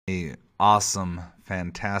The awesome,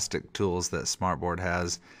 fantastic tools that Smartboard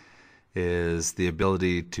has is the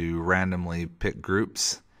ability to randomly pick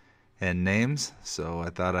groups and names. So I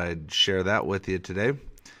thought I'd share that with you today.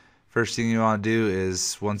 First thing you want to do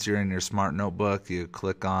is, once you're in your Smart Notebook, you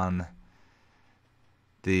click on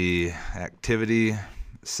the activity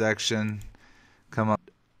section, come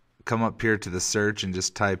up here to the search and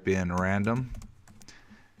just type in random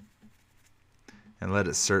and let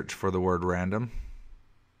it search for the word random.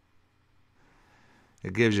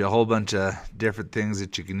 It gives you a whole bunch of different things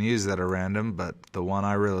that you can use that are random, but the one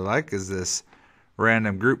I really like is this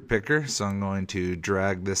random group picker, so I'm going to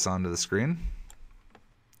drag this onto the screen.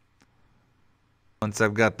 Once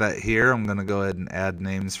I've got that here, I'm going to go ahead and add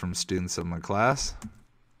names from students of my class.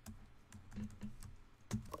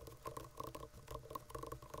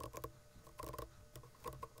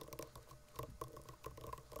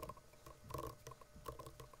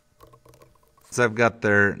 So I've got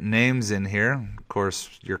their names in here. Of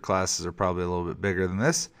course, your classes are probably a little bit bigger than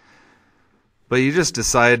this, but you just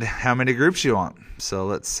decide how many groups you want. So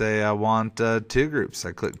let's say I want 2 groups.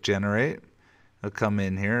 I click generate. I'll come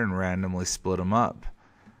in here and randomly split them up.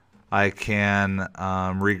 I can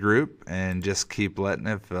regroup and just keep letting,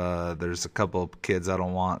 if there's a couple of kids I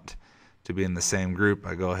don't want to be in the same group,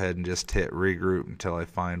 I go ahead and just hit regroup until I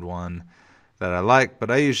find one that I like,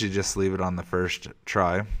 but I usually just leave it on the first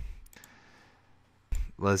try.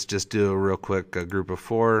 Let's just do a real quick group of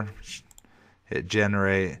 4, hit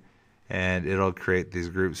generate, and it'll create these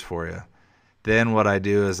groups for you. Then what I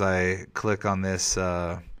do is I click on this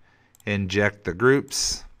inject the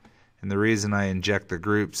groups, and the reason I inject the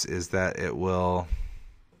groups is that it will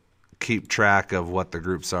keep track of what the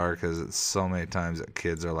groups are, because it's so many times that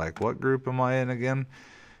kids are like, what group am I in again?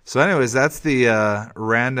 So anyways, that's the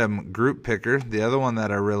random group picker. The other one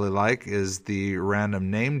that I really like is the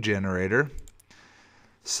random name generator.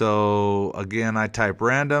 So again, I type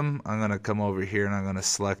random. I'm going to come over here and I'm going to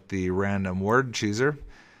select the random word chooser.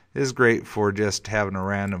 It is great for just having a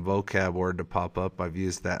random vocab word to pop up. I've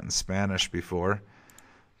used that in Spanish before,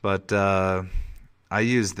 but I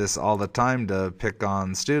use this all the time to pick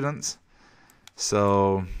on students.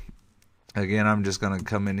 So again, I'm just going to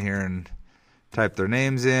come in here and type their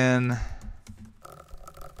names in.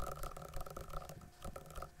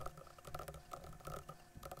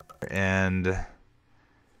 And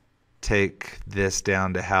take this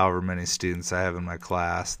down to however many students I have in my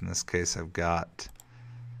class. In this case, I've got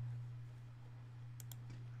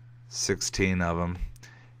 16 of them.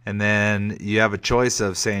 And then you have a choice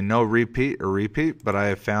of saying no repeat or repeat, but I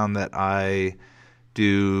have found that I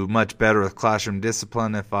do much better with classroom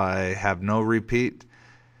discipline if I have no repeat,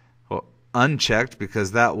 well, unchecked,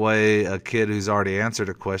 because that way a kid who's already answered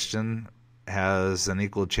a question has an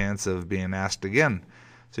equal chance of being asked again.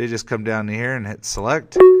 So you just come down here and hit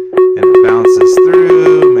select, and it bounces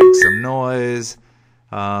through, makes some noise,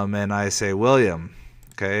 and I say William,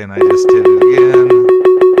 okay, and I just hit it again,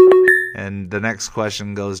 and the next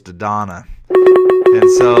question goes to Donna. And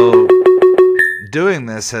so doing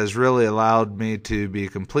this has really allowed me to be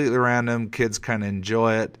completely random. Kids kind of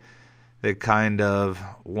enjoy it. They kind of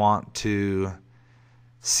want to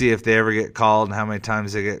see if they ever get called and how many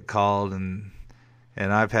times they get called, and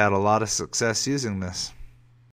I've had a lot of success using this.